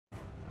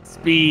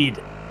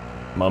Speed.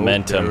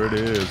 Momentum. There it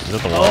is. Is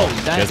that the wall?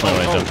 You guys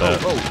might want to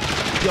jump that.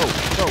 Yo,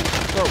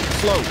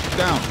 slow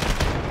down.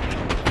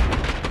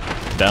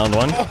 Down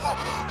one.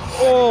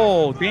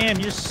 Oh, damn,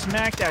 you just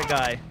smacked that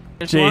guy.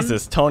 There's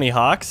Jesus, Tony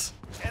Hawk's.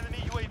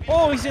 one.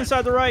 Oh, he's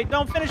inside the right.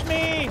 Don't finish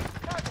me.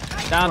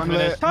 Down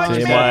finish. Touch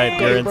Team me. White,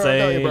 you're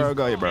insane.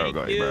 Go you, bro.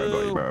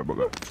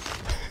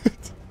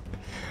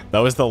 That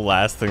was the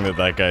last thing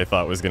that guy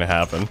thought was going to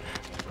happen.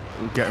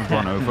 Getting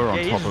run over on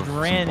Yeah, he top just of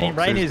ran some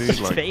right in boxes, his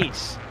dude, like,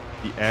 face.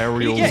 The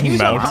aerial Yeah, he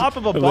was on top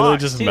of a literally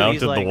box, just too. mounted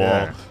He's the like- wall.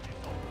 Yeah.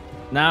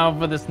 Now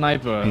for the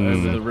sniper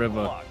over the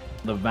river,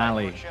 the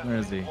valley. Where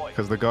is he?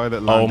 Because the guy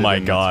that landed my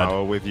in God. the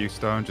tower with you,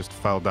 Stone, just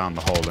fell down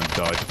the hole and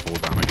died to fall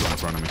damage in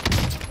front of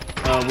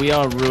me. We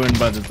are ruined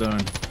by the zone.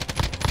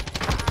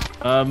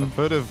 I've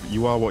heard of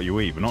you are what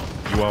you eat, but not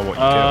you are what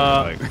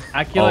you kill.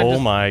 Like, Aculite Oh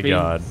just my beat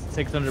God.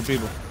 600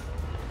 people.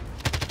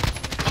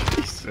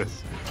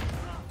 Jesus.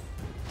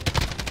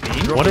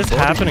 What is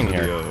happening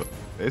here?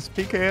 It's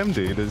PKM,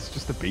 dude. It's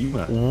just a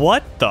beamer.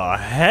 What the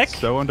heck?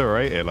 So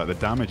underrated. Like, the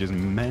damage is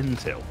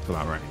mental for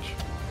that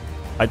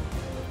range.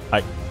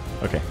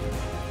 Okay.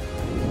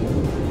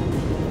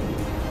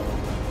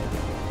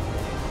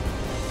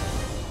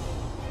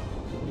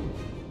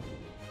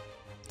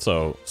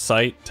 So,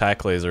 sight,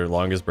 tac laser,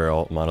 longest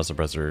barrel,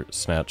 monosuppressor,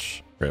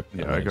 snatch, grip.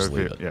 and Yeah, then I go just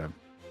leave it. yeah.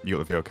 You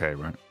got the VOK,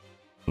 right?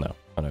 No,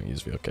 I don't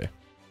use VOK.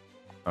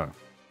 Oh. Well,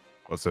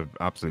 it's an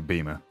absolute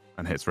beamer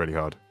and hits really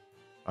hard.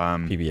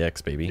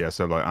 PBX, baby. Yeah,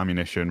 so like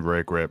ammunition,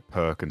 rear grip,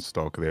 perk, and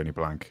stock are the only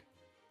blank.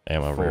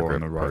 Ammo, Four rear on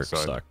grip, the right perk, side.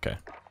 stock. Okay.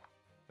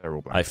 They're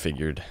all blank. I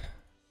figured.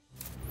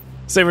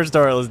 Saber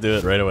Star, let's do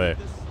it right away.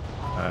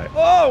 Alright.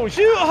 Oh,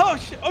 shoot. Oh,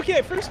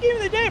 okay, first game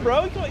of the day,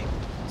 bro. It's not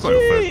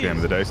your first game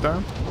of the day,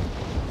 Stan.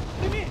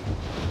 What do you mean?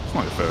 It's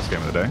not your first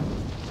game of the day.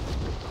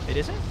 It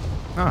isn't?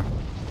 No,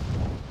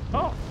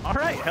 Oh, all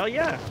right. Hell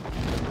yeah.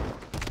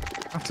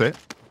 that's it.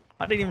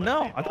 I didn't even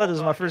know. I thought this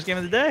was my first game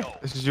of the day.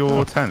 This is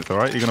your 10th,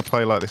 alright? You're gonna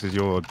play like this is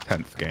your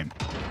 10th game.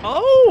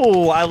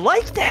 Oh, I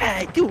like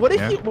that. Dude, what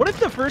if Yeah. what if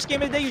the first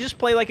game of the day you just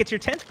play like it's your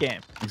 10th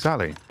game?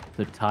 Exactly.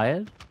 They're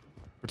tired?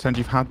 Pretend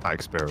you've had that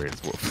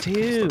experience. Wolf.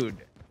 Dude.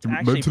 It's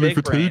actually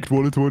big brain.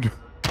 wanted to win.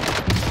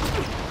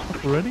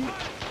 Ready?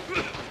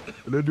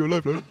 And then your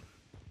life, no?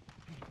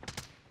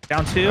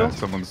 Down two.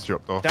 Someone's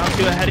dropped off. Down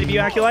two ahead of you,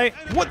 Aculite.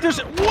 What? There's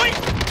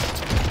what?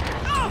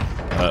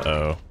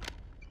 Uh-oh.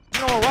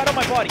 No, right on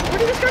my body. Where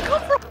did this guy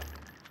come from?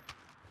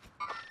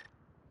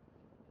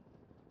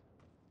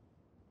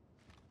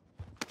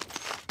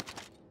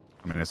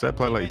 I mean, it's that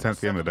play like your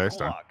 10th game of the day,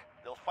 Stan.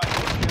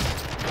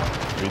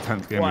 Your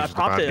 10th game Well, was just a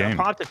bad I game.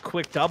 popped a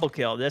quick double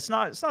kill. It's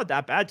not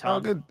that bad, Tom. Oh,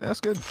 good. That's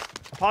good.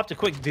 I popped a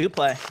quick do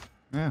play.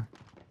 Yeah.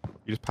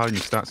 You're just padding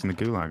your stats in the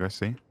gulag, I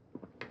see.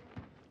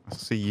 I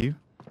see you.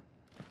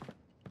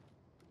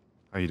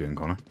 How you doing,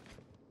 Connor?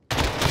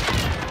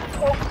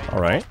 All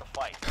right.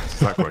 That's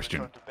that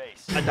question.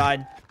 I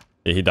died.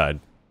 Yeah, he died.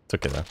 It's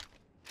okay, though.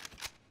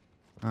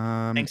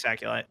 Thanks,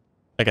 Aculite.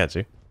 I got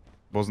you.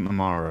 Wasn't the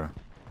Mara.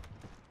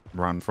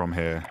 Ran from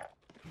here.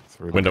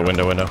 Through the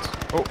Window.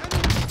 Oh,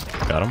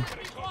 Got him.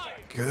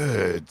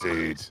 good,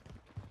 dude.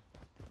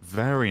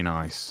 Very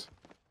nice.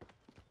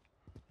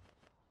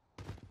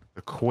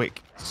 The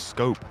quick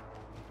scope.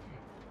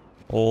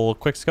 Old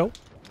quick scope.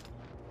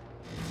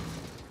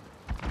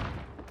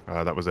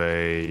 That was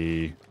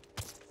a...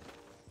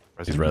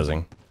 He's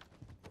rezzing.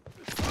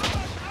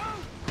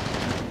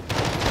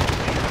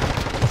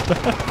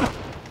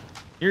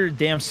 You're a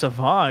damn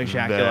savage,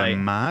 They're Aculite.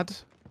 mad.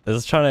 This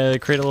is trying to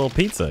create a little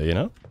pizza, you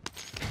know?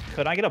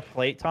 Could I get a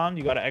plate, Tom?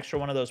 You got an extra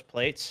one of those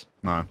plates?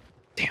 No.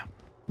 Damn.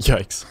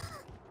 Yikes.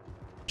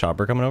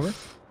 Chopper coming over?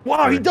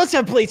 Wow, he does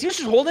have plates. He's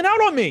just holding out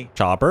on me.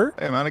 Chopper?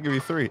 Hey, man, I'll give you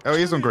 3. Oh,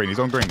 he's on green. He's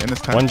on green. In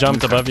this tent. One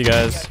jumped above you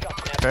guys.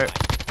 Okay.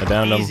 I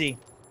downed him. Easy.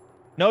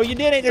 No, you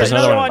didn't. There's There's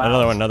another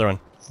another one. one. Another one.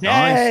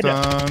 Dead.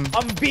 Nice done.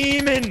 I'm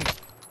beaming.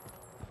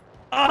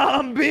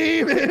 I'm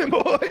beaming,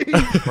 boy.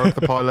 Broke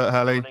the pilot,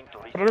 Heli.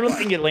 I don't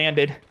think it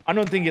landed. I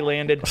don't think it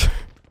landed. What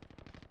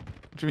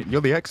do you mean?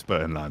 You're the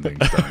expert in landing,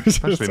 Stan,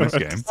 especially in this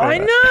game. I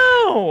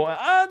know.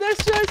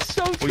 That's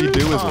so true. All you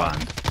do is Tom.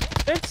 land.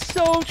 That's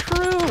so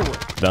true.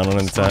 Down one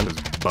in the tent.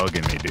 Sniper's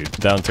bugging me, dude.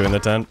 Down two in the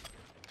tent.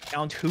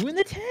 Down two in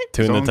the tent?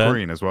 Two He's in the on tent.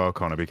 green as well,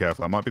 Connor. Be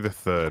careful. That might be the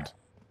 3rd.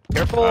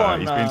 Careful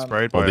on. He's being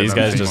sprayed by Well, these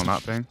another guys team just- on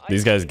that thing.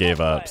 These guys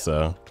gave up,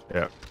 so.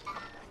 Yeah.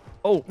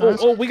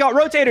 Oh, we got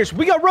rotators.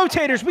 We got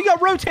rotators,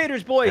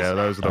 boys. Yeah,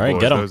 those are the All right,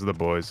 boys. get 'em. Those are the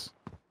boys.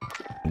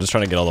 I'm just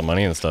trying to get all the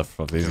money and stuff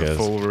off these guys.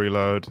 Full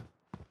reload.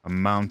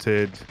 I'm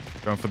mounted.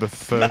 Going for the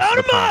first Mount of the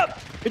him pack. up.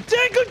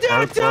 Tank him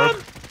down, Broke, Tom.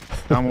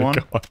 broke. Down one.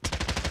 God.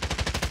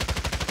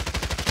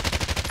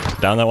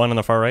 Down that one on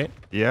the far right.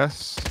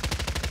 Yes.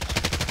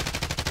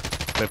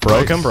 They're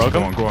Broke placed. him, broke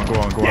him. Go on.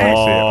 Yes.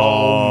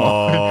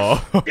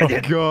 Oh my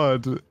Oh,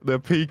 god. The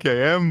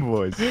PKM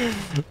boys.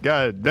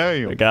 God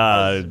damn.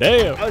 God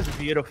damn. That was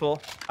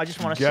beautiful. I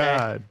just want to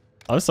God.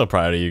 I'm so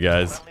proud of you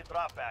guys.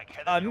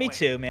 say. Me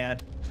too, man.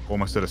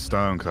 Almost at a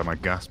stone because I had my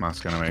gas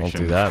mask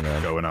animation. do that,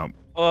 man. Going up.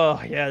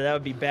 Oh, yeah, that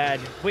would be bad.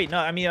 Wait, no,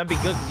 I mean, that'd be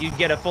good. You'd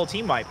get a full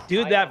team wipe.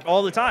 Do that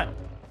all the time.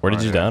 Where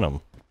did you down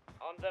him?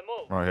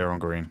 Right here on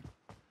green.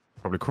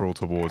 Probably crawl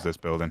towards this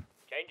building.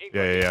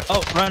 Yeah.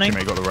 Oh, running.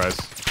 Teammate got the res.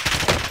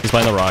 He's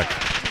behind the rock.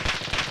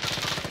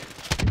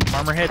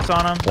 Armor hits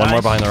on him. One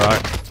more behind the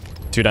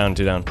rock. 2 down,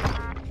 2 down.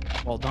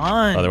 Well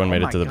done. Other one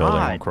made it to the building.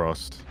 One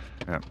crossed.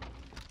 Yeah.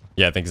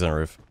 Yeah, I think he's on the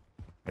roof.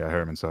 Yeah, I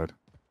hear him inside.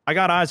 I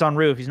got eyes on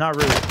roof. He's not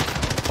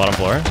roof. Bottom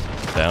floor.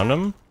 Downed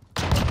him.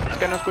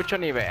 Que no escucho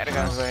ni verga,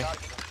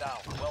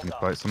 güey. Any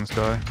plates on this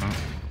guy? No.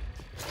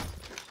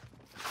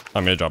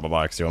 I'm gonna drop a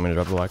box. Do you want me to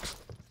drop the box?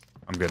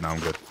 I'm good now, I'm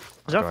good.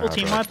 Is that full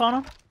team wipe on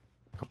him?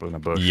 Couple in the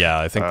bush. Yeah,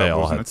 I think they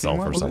all wasn't had it team self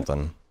wipe, or was it?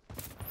 something.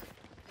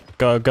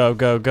 Go, go,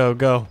 go, go,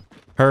 go.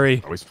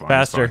 Hurry. Oh, he's fine,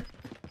 Faster.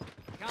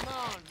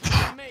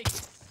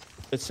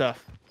 Good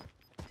stuff.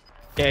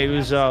 Yeah, he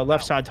was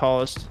left side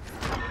tallest.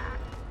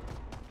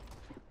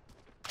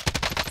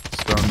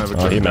 Stone never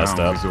Oh, goes he messed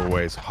down. up. He's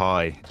always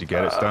high. Did you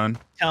get it, Stone?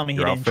 Tell me he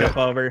Your didn't outfit? jump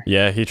over.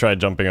 Yeah, he tried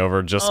jumping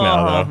over just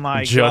now, though. Oh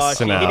my just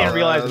gosh, now. he didn't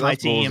realize my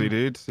that's team. ballsy,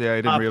 dude. Yeah,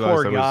 he didn't realize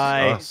poor that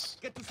guy. was us.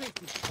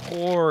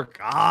 Poor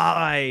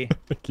guy.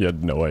 He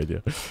had no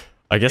idea.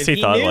 I guess If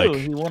he thought, knew, like...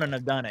 he wouldn't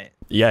have done it.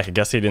 Yeah, I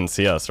guess he didn't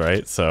see us,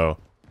 right? So...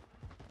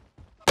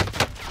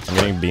 I'm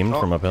getting beamed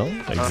from uphill.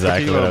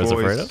 Exactly what I was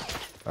afraid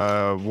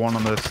of. One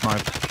on the snipe.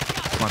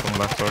 Snipe on the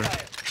left, sorry.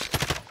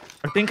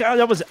 I think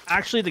that was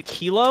actually the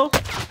kilo.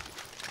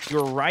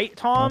 You're right,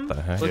 Tom. What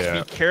the heck? Let's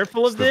Yeah. be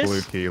careful of It's the blue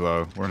this.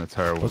 kilo. We're in a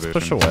terrible Let's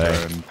position. push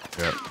away. And,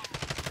 yeah,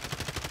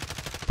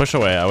 Push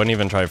away. I wouldn't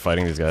even try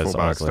fighting these guys, full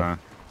back honestly. down.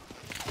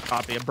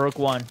 Copy. I broke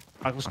one.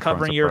 I was I'm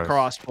covering trying to your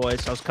suppress. cross,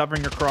 boys. I was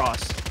covering your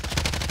cross.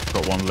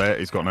 Got one lit.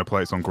 He's got no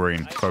plates on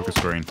green. Focus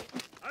green.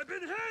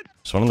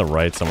 There's one on the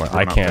right somewhere. One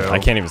I can't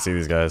uphill. even see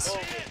these guys.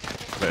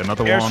 Lit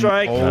another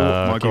Airstrike. one.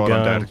 Oh my keep god,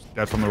 I'm going. dead.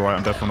 Dead from the right.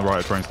 I'm dead from the right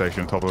at train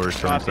station. Top of the roof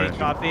train Copy. station.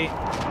 Copy.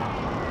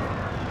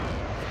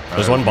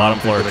 There's one bottom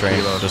mounted floor with a train.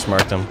 kilo. Just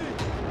marked him.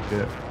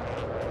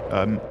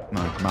 Yeah.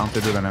 No,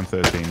 mounted with an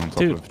M13 on top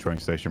Dude. of the train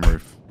station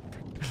roof.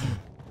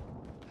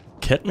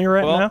 Hit me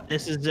right Well, now?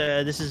 this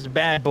is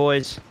bad,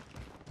 boys.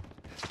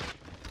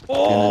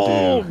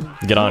 Oh,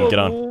 Get on, good get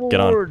on, get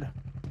on. Lord.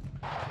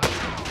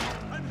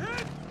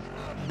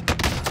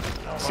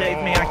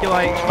 Save me,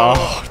 Aculite.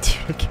 Oh,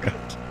 dude. God.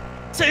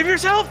 Save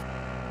yourself.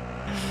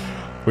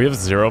 We have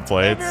 0 Save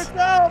plates.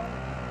 yourself.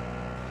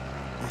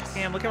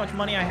 Damn, look how much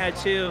money I had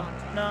too.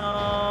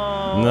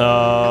 No.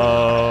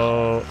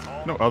 No.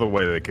 No other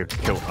way they could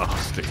kill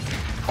us, dude.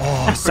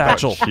 Oh,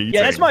 satchel.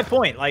 Yeah, that's my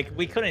point. Like,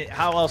 we couldn't.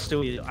 How else do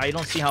we? I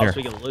don't see how else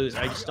we could lose.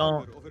 I just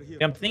don't.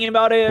 I'm thinking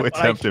about it. We're but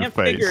I tempting can't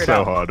fate figure it so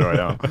out. hard right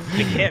now.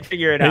 I can't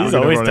figure it He's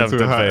out. always We're gonna run into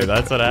tempted a- fate.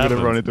 That's what We're gonna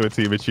run happens. into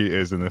a team of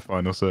cheaters in the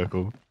final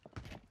circle.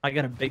 I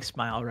got a big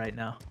smile right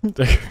now.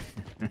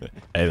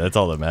 Hey, that's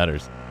all that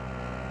matters.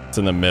 It's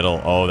in the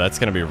middle. Oh, that's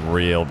gonna be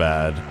real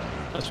bad.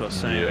 That's what I'm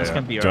saying. It's Yeah.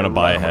 gonna be Do you wanna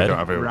buy a We head? don't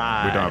have a,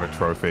 Right. we don't have a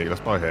trophy.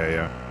 Let's buy here,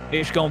 yeah.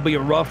 It's gonna be a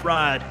rough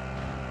ride.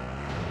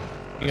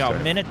 You got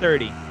Okay. minute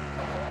 30.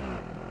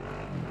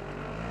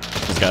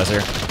 These guys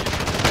here.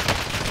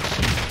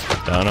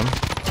 Down him.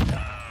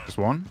 Just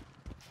one?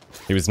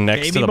 He was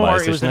next to Maybe the buy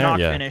more. It was station a there. knock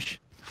Yeah. finish.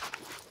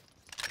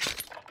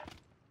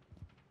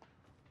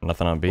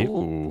 Nothing on beat.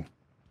 Ooh.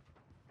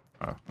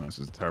 Oh, this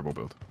is a terrible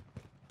build.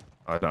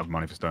 I don't have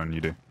money for stone,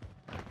 you do.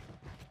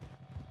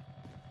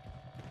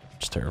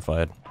 Just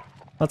terrified.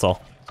 That's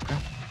all.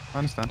 I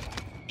understand.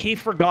 He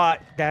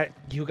forgot that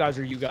you guys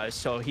are you guys,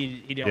 so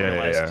he didn't Yeah,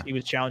 realize yeah. he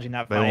was challenging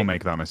that They fight. all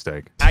make that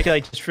mistake.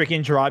 Actually, just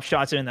freaking drop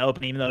shots in the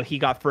open, even though he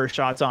got first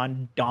shots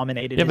on,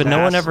 dominated. Yeah, his but no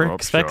one ass. ever Drop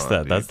expects shot,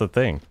 that. dude. That's the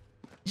thing.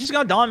 He just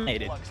got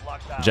dominated.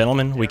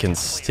 Gentlemen, we can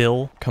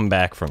still come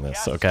back from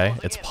this, okay?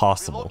 It's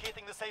possible.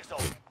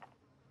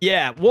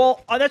 Yeah,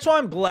 well, that's why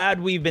I'm glad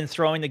we've been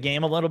throwing the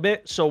game a little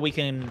bit, so we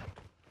can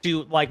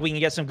do we can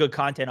get some good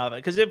content of it.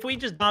 Because if we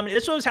just dominate,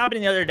 this was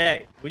happening the other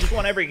day. We just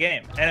won every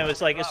game, and it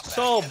was like it's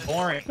so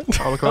boring.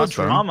 Oh, look at No that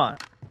stone. drama.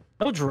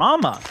 No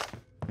drama.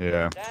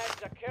 Yeah.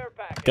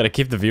 Gotta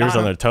keep the viewers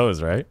on their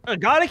toes, right?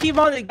 Gotta keep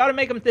on. Gotta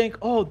make them think.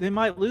 Oh, they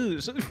might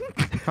lose.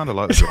 Kind of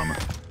like the drama.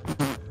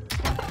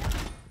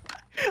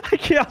 I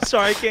can't. I'm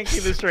sorry. I can't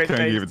keep a straight Can't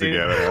face. keep it dude.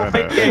 together. I I know, I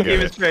can't get keep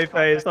a it. straight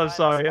face. I'm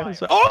sorry.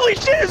 Holy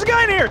shit! There's a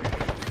guy in here.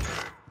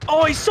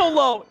 Oh, he's so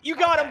low. You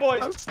got him,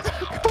 boys.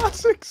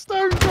 Classic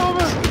stone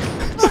drama.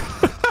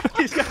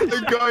 He's got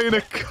A guy in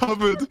a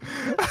cupboard.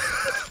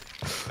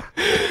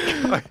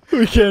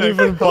 We can't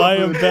even buy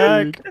him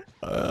back. Dude.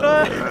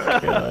 Oh my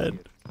god.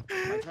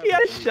 Yeah,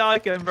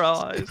 shotgun, bro.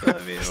 I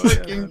mean,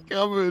 Fucking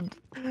cupboard.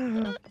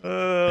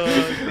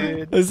 oh,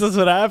 dude. This is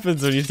what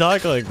happens when you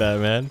talk like that,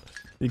 man.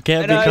 You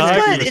can't be No,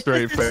 cocky. it's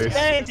straight the face.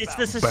 suspense. It's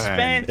the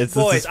suspense, It's the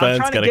boys. suspense,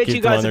 I'm trying to gotta get keep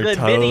you them guys on a their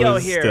good video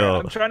toes here. still.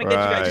 I'm trying to get you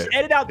guys. Just Right.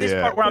 edit out this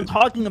Yeah. part where I'm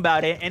talking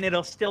about it, and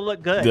it'll still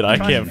look good. Dude, I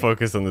Trust can't me.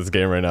 focus on this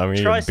game right now. I'm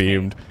getting Trust me.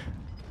 beamed.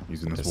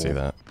 Using I this see wall.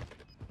 that.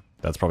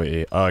 That's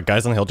probably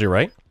guys on the hill to your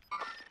right.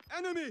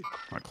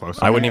 Right, close.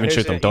 I wouldn't even There's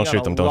shoot them. you Don't got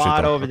shoot a them. Don't shoot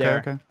lot them. over there.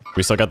 Okay.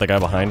 We still got the guy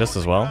behind us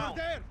as well.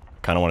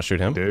 Kind of want to shoot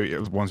him.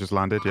 Dude, one's just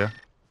landed, yeah.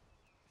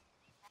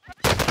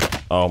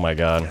 Oh my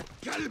god.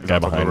 The guy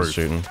behind is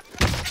shooting.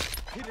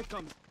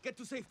 There's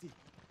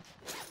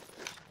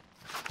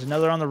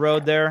another on the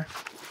road there.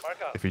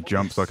 If he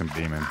jumps, I can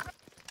beam him.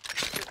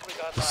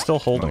 He's still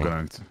holding.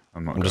 I'm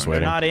just They're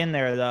waiting. not in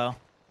there though.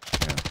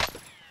 Yeah.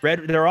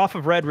 Red. They're off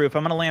of red roof.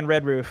 I'm gonna land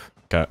red roof.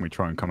 Okay. We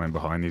try and come in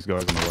behind these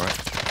guys on the right.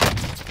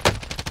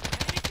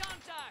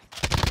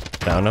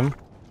 Down him.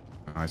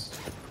 Nice.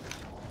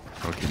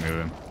 I'll keep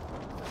moving.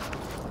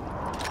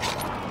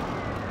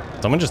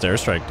 Someone just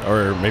airstriked,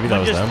 or maybe that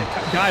was Just them.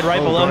 died right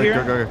below go,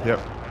 here. Go. Yep.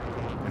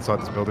 Inside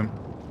this building.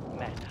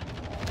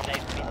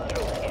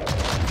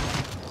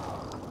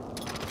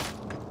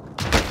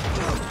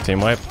 Team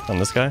wipe on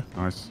this guy.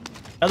 Nice.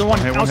 Another one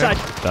Hey, one outside.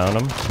 hit. Down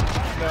him.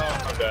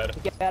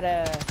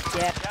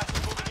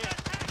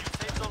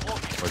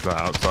 Where's that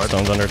outside?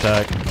 Stone's under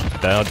attack.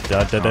 Down.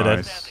 Dead.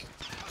 Nice.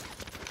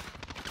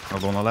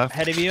 Another one on the left.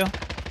 Ahead of you.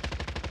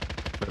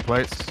 The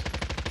plates.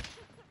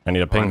 I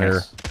need a ping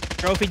here.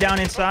 Trophy down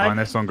inside.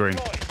 Minus on green.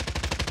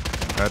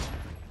 Dead.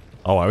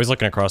 Oh, I was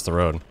looking across the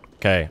road.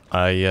 Okay,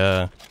 do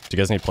you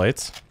guys need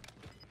plates?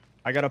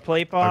 I got a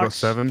plate box. I got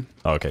 7.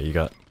 Oh,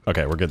 okay,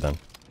 okay, we're good then.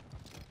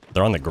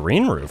 They're on the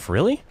green roof,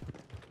 really?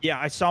 Yeah,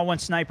 I saw one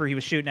sniper. He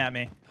was shooting at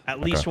me. At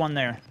least one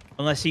there.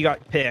 Unless he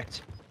got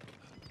picked.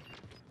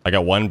 I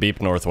got one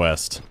beep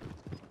northwest.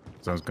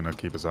 Someone's gonna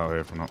keep us out here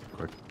if I'm not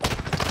quick.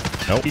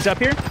 Nope. He's up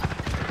here.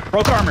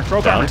 Broke armor.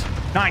 Downed.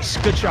 Nice.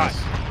 Good shot.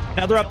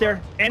 Another up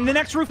there. And the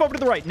next roof over to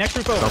the right. Next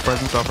roof over.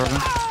 Stop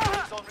present.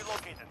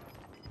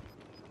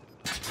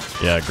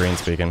 Yeah, green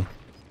speaking.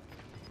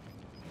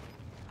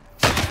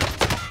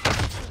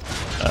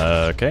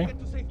 Okay.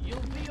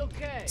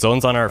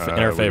 Zone's on in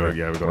our favor.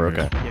 Yeah, we're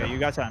okay. Yeah, you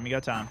got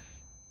time.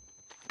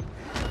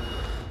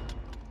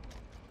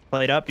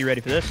 Plate up. You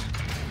ready for this?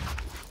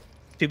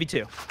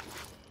 2v2.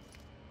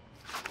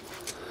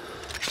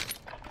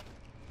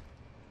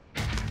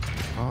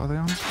 Oh, are they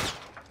on?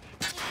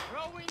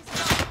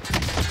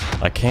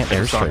 I can't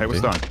airstrike,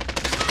 What's dude. done?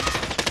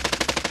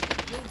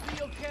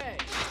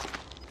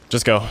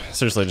 Just go.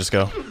 Seriously, just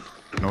go.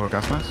 No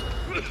gas mask?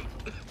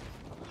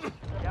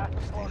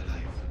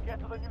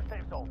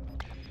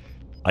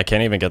 I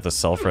can't even get the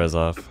self-res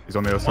off. He's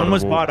on the other side One of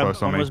was the wall. bottom.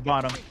 Close on One me. was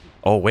bottom.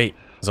 Oh, wait.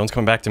 Zone's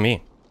coming back to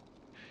me.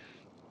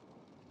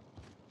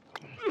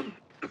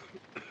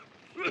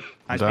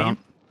 Nice Down. beam.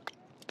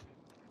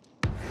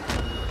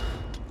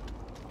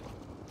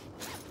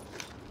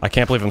 I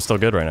can't believe I'm still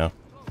good right now.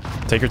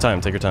 Take your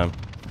time.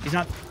 He's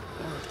not.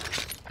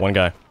 One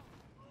guy.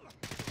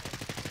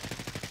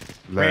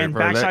 Ran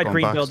backside on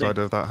green backside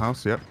building. of that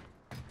house, yep.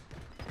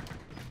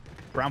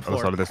 Ground Other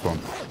floor. side of this one.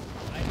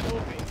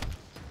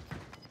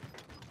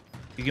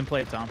 You can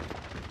play it, Tom.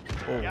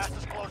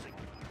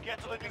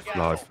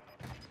 Live.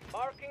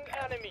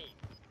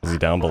 Is he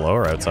down below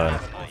or outside?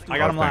 I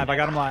got him live.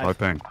 Live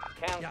ping.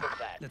 Cancel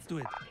that. Let's do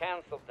it.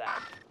 Cancel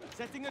that.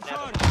 Setting a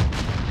charge.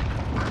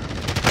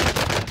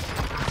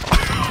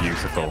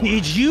 Beautiful.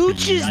 Did you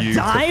just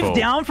dive Beautiful.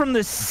 down from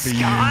the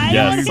sky?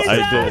 Yes, on his I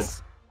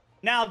ass?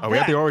 Now Oh, we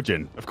had the that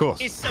origin, of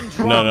course. is some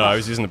drama. No, I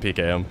was using the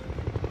PKM.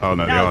 Oh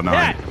no, Now oh no,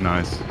 that-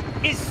 nice.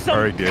 Is some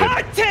Very good.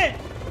 content.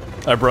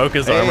 I broke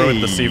his armor with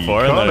the Hey,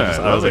 C4, and then I was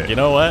love like, it. you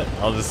know what?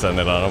 I'll just send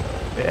it on him.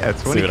 Yeah, it's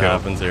See funny. what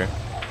happens here.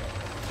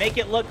 Make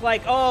it look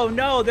like, oh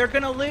no, they're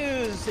gonna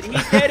lose.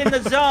 He's dead in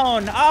the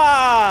zone.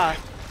 Ah.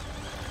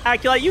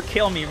 Aculite, you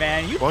kill me,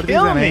 man. You Why do these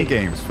kill NA me.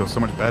 games feel so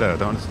much better? I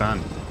don't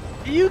understand.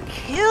 You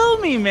kill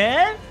me,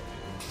 man.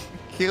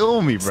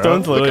 Kill me, bro.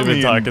 Stone's Look literally at been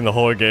me talking the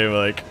whole game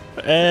like,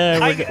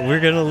 we're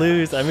gonna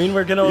lose. I mean,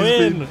 we're gonna He's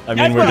win. been- I That's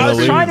mean, we're what I gonna was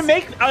lose. trying to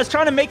make. I was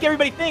trying to make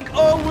everybody think,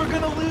 oh, we're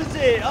gonna lose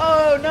it.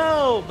 Oh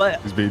no,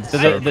 but He's been The- so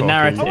the cocky.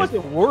 narrative. I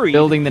wasn't worried.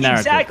 Building the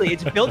narrative. Exactly.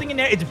 It's building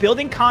it's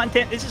building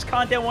content. This is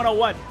content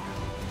 101.